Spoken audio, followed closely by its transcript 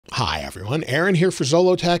Hi everyone, Aaron here for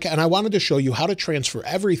Zollotech, and I wanted to show you how to transfer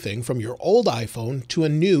everything from your old iPhone to a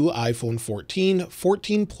new iPhone 14,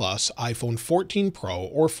 14 Plus, iPhone 14 Pro,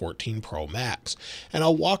 or 14 Pro Max. And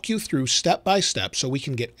I'll walk you through step by step so we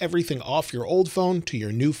can get everything off your old phone to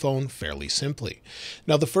your new phone fairly simply.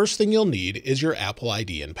 Now the first thing you'll need is your Apple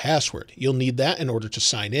ID and password. You'll need that in order to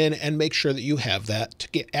sign in and make sure that you have that to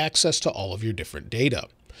get access to all of your different data.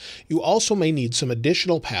 You also may need some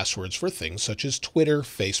additional passwords for things such as Twitter,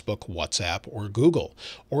 Facebook, WhatsApp, or Google,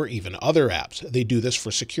 or even other apps. They do this for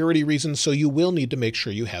security reasons, so you will need to make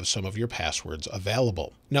sure you have some of your passwords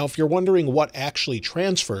available. Now, if you're wondering what actually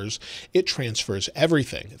transfers, it transfers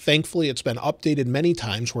everything. Thankfully, it's been updated many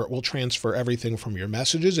times where it will transfer everything from your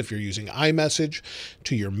messages if you're using iMessage,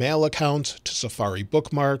 to your mail accounts, to Safari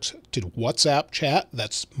bookmarks, to WhatsApp chat.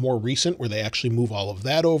 That's more recent where they actually move all of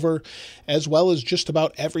that over, as well as just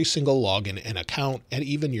about every single login and account, and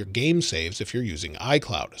even your game saves if you're using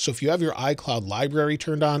iCloud. So if you have your iCloud library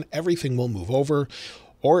turned on, everything will move over.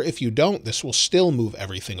 Or if you don't, this will still move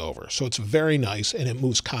everything over. So it's very nice, and it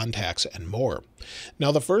moves contacts and more.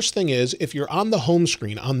 Now, the first thing is if you're on the home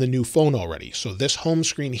screen on the new phone already, so this home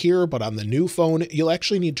screen here, but on the new phone, you'll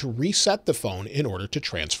actually need to reset the phone in order to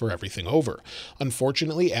transfer everything over.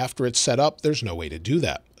 Unfortunately, after it's set up, there's no way to do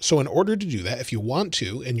that. So in order to do that, if you want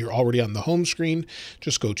to, and you're already on the home screen,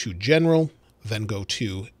 just go to General, then go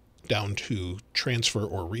down to Transfer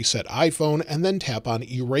or Reset iPhone, and then tap on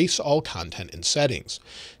Erase All Content and Settings.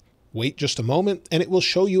 Wait just a moment, and it will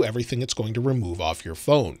show you everything it's going to remove off your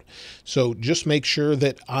phone. So just make sure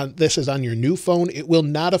that this is on your new phone. It will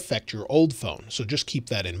not affect your old phone, so just keep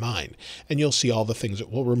that in mind. And you'll see all the things it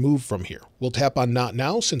will remove from here. We'll tap on Not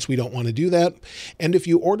Now since we don't want to do that. And if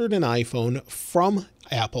you ordered an iPhone from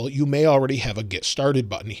Apple, you may already have a Get Started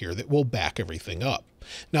button here that will back everything up.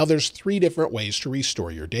 Now there's 3 different ways to restore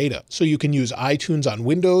your data. So you can use iTunes on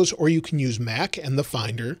Windows, or you can use Mac and the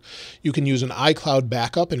Finder. You can use an iCloud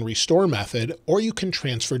backup and restore method, or you can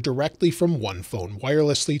transfer directly from one phone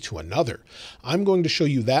wirelessly to another. I'm going to show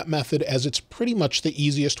you that method as it's pretty much the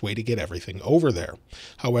easiest way to get everything over there.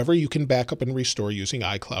 However, you can back up and restore using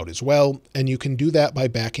iCloud as well, and you can do that by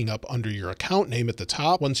backing up under your account name at the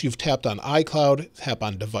top. Once you've tapped on iCloud, tap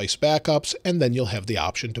on Device Backups, and then you'll have the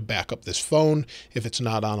option to back up this phone if it's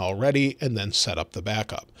not on already, and then set up the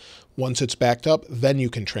backup. Once it's backed up, then you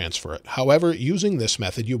can transfer it. However, using this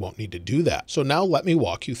method, you won't need to do that. So now let me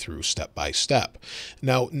walk you through step by step.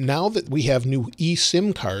 Now that we have new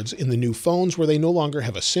eSIM cards in the new phones where they no longer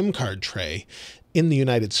have a SIM card tray, in the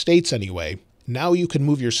United States anyway, now you can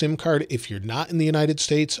move your SIM card if you're not in the United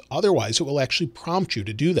States. Otherwise, it will actually prompt you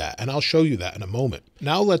to do that, and I'll show you that in a moment.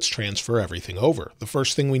 Now let's transfer everything over. The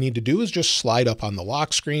first thing we need to do is just slide up on the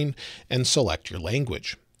lock screen and select your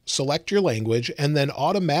language. Select your language, and then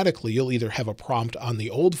automatically you'll either have a prompt on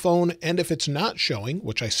the old phone, and if it's not showing,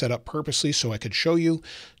 which I set up purposely so I could show you,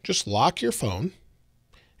 just lock your phone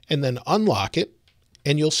and then unlock it.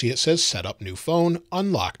 And you'll see it says Set Up New Phone,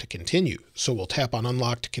 Unlock to Continue. So we'll tap on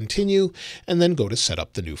Unlock to Continue and then go to Set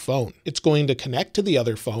Up the New Phone. It's going to connect to the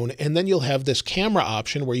other phone, and then you'll have this camera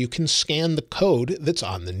option where you can scan the code that's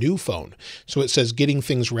on the new phone. So it says Getting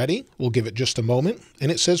Things Ready. We'll give it just a moment,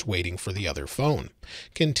 and it says Waiting for the other phone.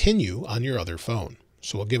 Continue on your other phone.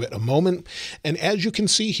 So we'll give it a moment. And as you can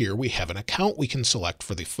see here, we have an account we can select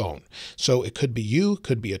for the phone. So it could be you,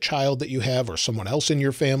 could be a child that you have, or someone else in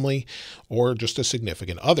your family, or just a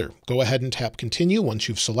significant other. Go ahead and tap continue once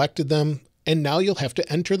you've selected them. And now you'll have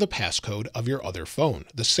to enter the passcode of your other phone,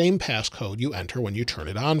 the same passcode you enter when you turn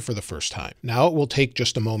it on for the first time. Now it will take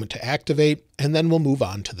just a moment to activate, and then we'll move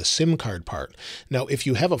on to the SIM card part. Now, if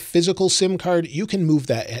you have a physical SIM card, you can move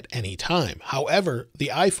that at any time. However, the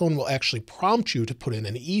iPhone will actually prompt you to put in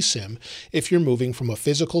an eSIM if you're moving from a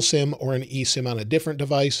physical SIM or an eSIM on a different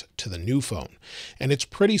device to the new phone. And it's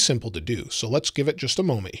pretty simple to do. So let's give it just a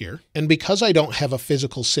moment here. And because I don't have a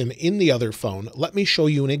physical SIM in the other phone, let me show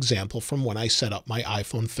you an example from when I set up my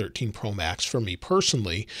iPhone 13 Pro Max for me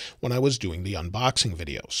personally when I was doing the unboxing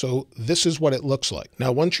video. So this is what it looks like.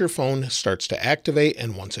 Now, once your phone starts to activate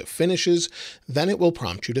and once it finishes, then it will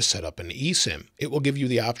prompt you to set up an eSIM. It will give you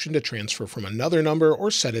the option to transfer from another number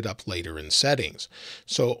or set it up later in settings.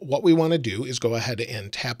 So what we want to do is go ahead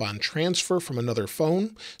and tap on Transfer from another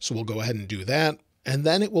phone. So we'll go ahead and do that. And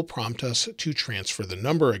then it will prompt us to transfer the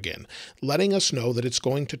number again, letting us know that it's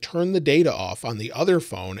going to turn the data off on the other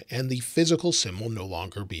phone and the physical SIM will no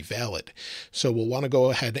longer be valid. So we'll want to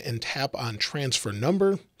go ahead and tap on Transfer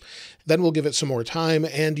Number, Then we'll give it some more time,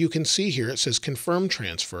 and you can see here it says confirm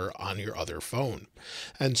transfer on your other phone.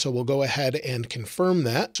 And so we'll go ahead and confirm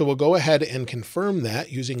that.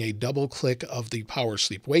 Using a double click of the power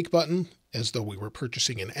sleep wake button, as though we were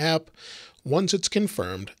purchasing an app. Once it's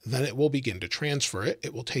confirmed, then it will begin to transfer it.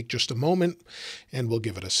 It will take just a moment, and we'll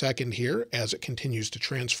give it a second here as it continues to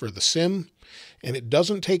transfer the SIM. And it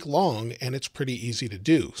doesn't take long, and it's pretty easy to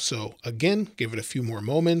do. So again, give it a few more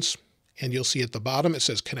moments. And you'll see at the bottom, it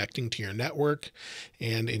says connecting to your network.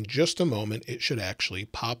 And in just a moment, it should actually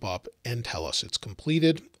pop up and tell us it's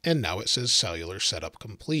completed. And now it says cellular setup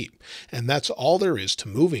complete. And that's all there is to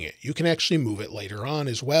moving it. You can actually move it later on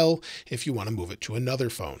as well if you want to move it to another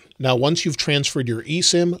phone. Now, once you've transferred your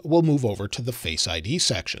eSIM, we'll move over to the Face ID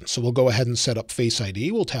section. So we'll go ahead and set up Face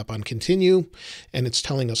ID. We'll tap on continue, and it's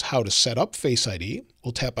telling us how to set up Face ID.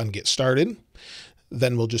 We'll tap on get started.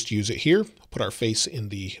 Then we'll just use it here, put our face in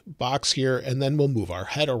the box here, and then we'll move our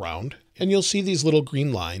head around. And you'll see these little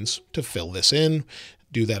green lines to fill this in.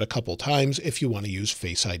 Do that a couple times if you want to use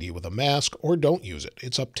Face ID with a mask, or don't use it.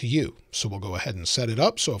 It's up to you. So we'll go ahead and set it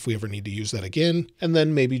up. So if we ever need to use that again, and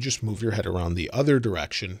then maybe just move your head around the other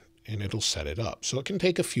direction, and it'll set it up. So it can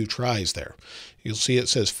take a few tries there. You'll see it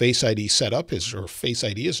says Face ID setup or Face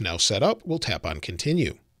ID is now set up. We'll tap on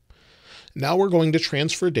continue. Now we're going to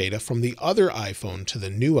transfer data from the other iPhone to the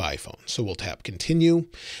new iPhone. So we'll tap continue.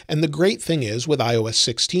 And the great thing is with iOS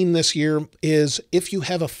 16 this year is if you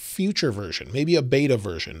have a future version, maybe a beta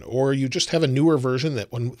version, or you just have a newer version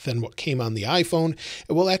than what came on the iPhone,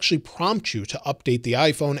 it will actually prompt you to update the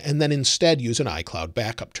iPhone and then instead use an iCloud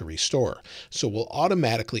backup to restore. So we'll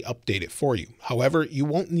automatically update it for you. However, you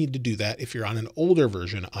won't need to do that if you're on an older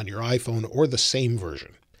version on your iPhone or the same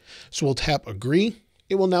version. So we'll tap agree.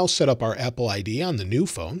 It will now set up our Apple ID on the new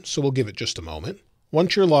phone, so we'll give it just a moment.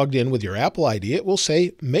 Once you're logged in with your Apple ID, it will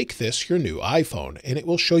say, make this your new iPhone, and it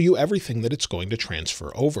will show you everything that it's going to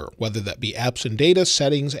transfer over, whether that be apps and data,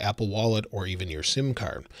 settings, Apple Wallet, or even your SIM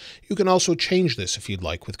card. You can also change this if you'd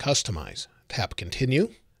like with Customize. Tap Continue.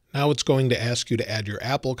 Now it's going to ask you to add your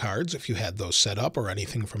Apple cards if you had those set up or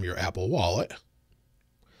anything from your Apple Wallet.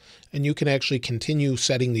 And you can actually continue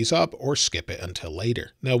setting these up or skip it until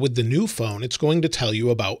later. Now with the new phone, it's going to tell you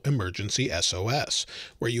about emergency SOS,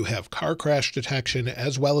 where you have car crash detection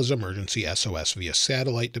as well as emergency SOS via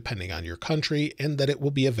satellite, depending on your country, and that it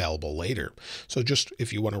will be available later. So just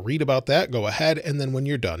if you want to read about that, go ahead, and then when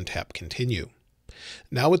you're done, tap continue.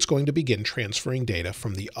 Now it's going to begin transferring data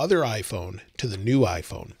from the other iPhone to the new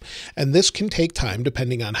iPhone. And this can take time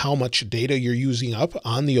depending on how much data you're using up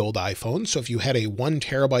on the old iPhone. So if you had a 1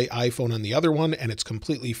 terabyte iPhone on the other one and it's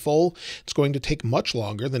completely full, it's going to take much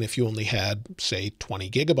longer than if you only had, say,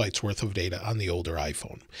 20 gigabytes worth of data on the older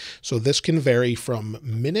iPhone. So this can vary from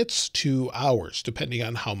minutes to hours depending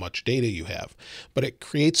on how much data you have. But it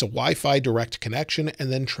creates a Wi-Fi direct connection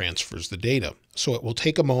and then transfers the data. So it will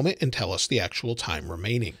take a moment and tell us the actual time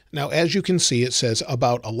remaining. Now, as you can see, it says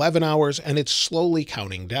about 11 hours and it's slowly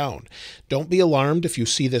counting down. Don't be alarmed if you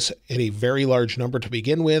see this at a very large number to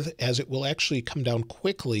begin with, as it will actually come down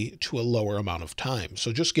quickly to a lower amount of time.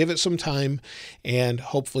 So just give it some time and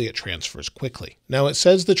hopefully it transfers quickly. Now it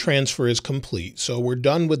says the transfer is complete, so we're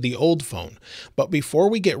done with the old phone. But before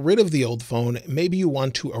we get rid of the old phone, maybe you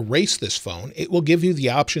want to erase this phone. It will give you the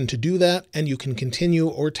option to do that, and you can continue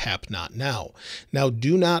or tap not now. Now,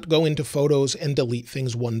 do not go into Photos and delete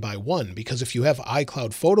things one by one, because if you have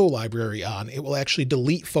iCloud Photo Library on, it will actually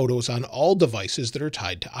delete photos on all devices that are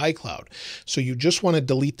tied to iCloud. So you just want to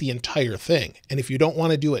delete the entire thing. And if you don't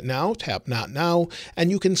want to do it now, tap Not Now,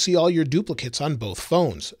 and you can see all your duplicates on both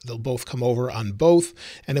phones. They'll both come over on both.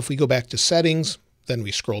 And if we go back to Settings, then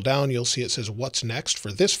we scroll down, you'll see it says what's next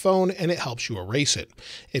for this phone, and it helps you erase it.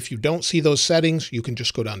 If you don't see those settings, you can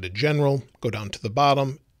just go down to General, go down to the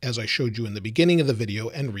bottom, as I showed you in the beginning of the video,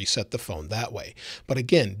 and reset the phone that way. But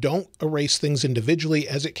again, don't erase things individually,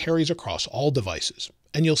 as it carries across all devices.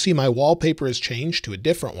 And you'll see my wallpaper has changed to a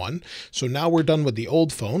different one. So now we're done with the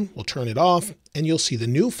old phone. We'll turn it off, and you'll see the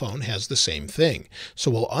new phone has the same thing. So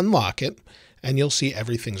we'll unlock it, and you'll see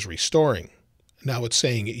everything's restoring. Now it's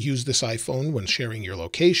saying use this iPhone when sharing your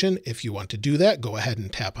location. If you want to do that, go ahead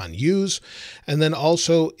and tap on use. And then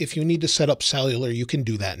also, if you need to set up cellular, you can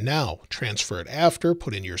do that now. Transfer it after,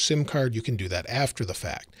 put in your SIM card, you can do that after the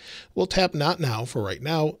fact. We'll tap not now for right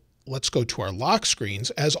now. Let's go to our lock screens,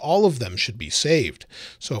 as all of them should be saved.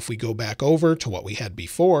 So if we go back over to what we had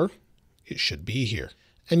before, it should be here.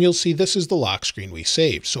 and you'll see this is the lock screen we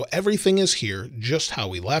saved. So everything is here just how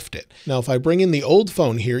we left it. Now, if I bring in the old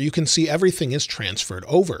phone here, you can see everything is transferred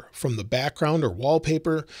over from the background or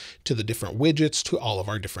wallpaper to the different widgets to all of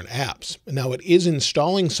our different apps. Now it is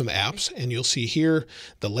installing some apps, and you'll see here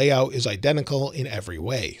the layout is identical in every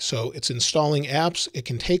way. So it's installing apps. It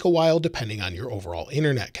can take a while depending on your overall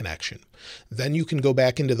internet connection. Then you can go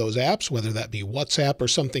back into those apps, whether that be WhatsApp or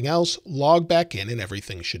something else, log back in, and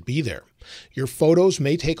everything should be there. Your photos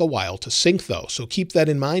may take a while to sync though, so keep that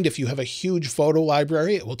in mind. If you have a huge photo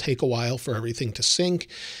library, it will take a while for everything to sync.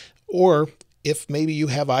 Or if maybe you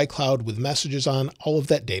have iCloud with messages on, all of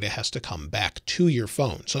that data has to come back to your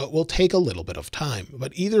phone. So it will take a little bit of time,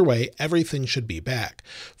 but either way, everything should be back.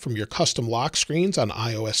 From your custom lock screens on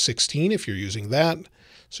iOS 16, if you're using that,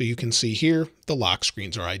 so you can see here, the lock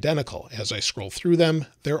screens are identical. As I scroll through them,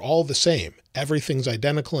 they're all the same. Everything's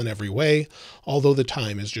identical in every way, although the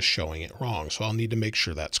time is just showing it wrong. So I'll need to make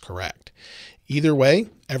sure that's correct. Either way,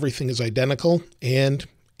 everything is identical and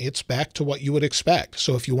it's back to what you would expect.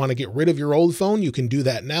 So if you want to get rid of your old phone, you can do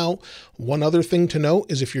that now. One other thing to note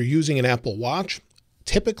is if you're using an Apple Watch,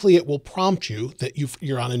 typically it will prompt you that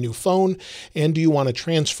you're on a new phone and do you want to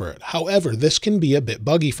transfer it. However, this can be a bit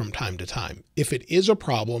buggy from time to time. If it is a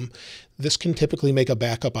problem, this can typically make a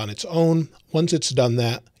backup on its own. Once it's done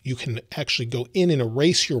that, you can actually go in and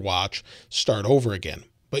erase your watch, start over again.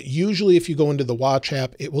 But usually if you go into the watch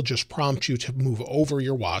app, it will just prompt you to move over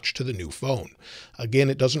your watch to the new phone. Again,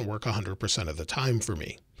 it doesn't work 100% of the time for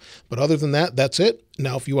me. But other than that, that's it.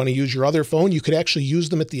 Now, if you want to use your other phone, you could actually use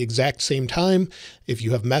them at the exact same time. If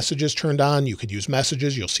you have messages turned on, you could use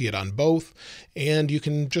messages. You'll see it on both. And you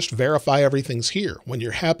can just verify everything's here. When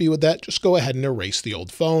you're happy with that, just go ahead and erase the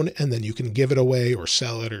old phone, and then you can give it away or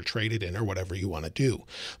sell it or trade it in or whatever you want to do.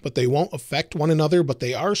 But they won't affect one another, but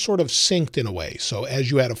they are sort of synced in a way. So as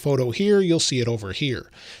you add a photo here, you'll see it over here,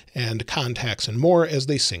 and contacts and more as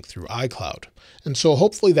they sync through iCloud. And so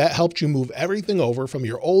hopefully that helped you move everything over from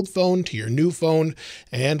your old phone to your new phone,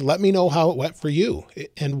 and let me know how it went for you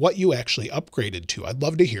and what you actually upgraded to. I'd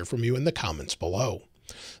love to hear from you in the comments below.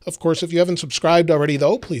 Of course, if you haven't subscribed already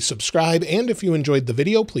though, please subscribe. And if you enjoyed the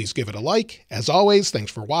video, please give it a like. As always,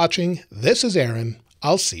 thanks for watching. This is Aaron.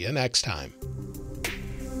 I'll see you next time.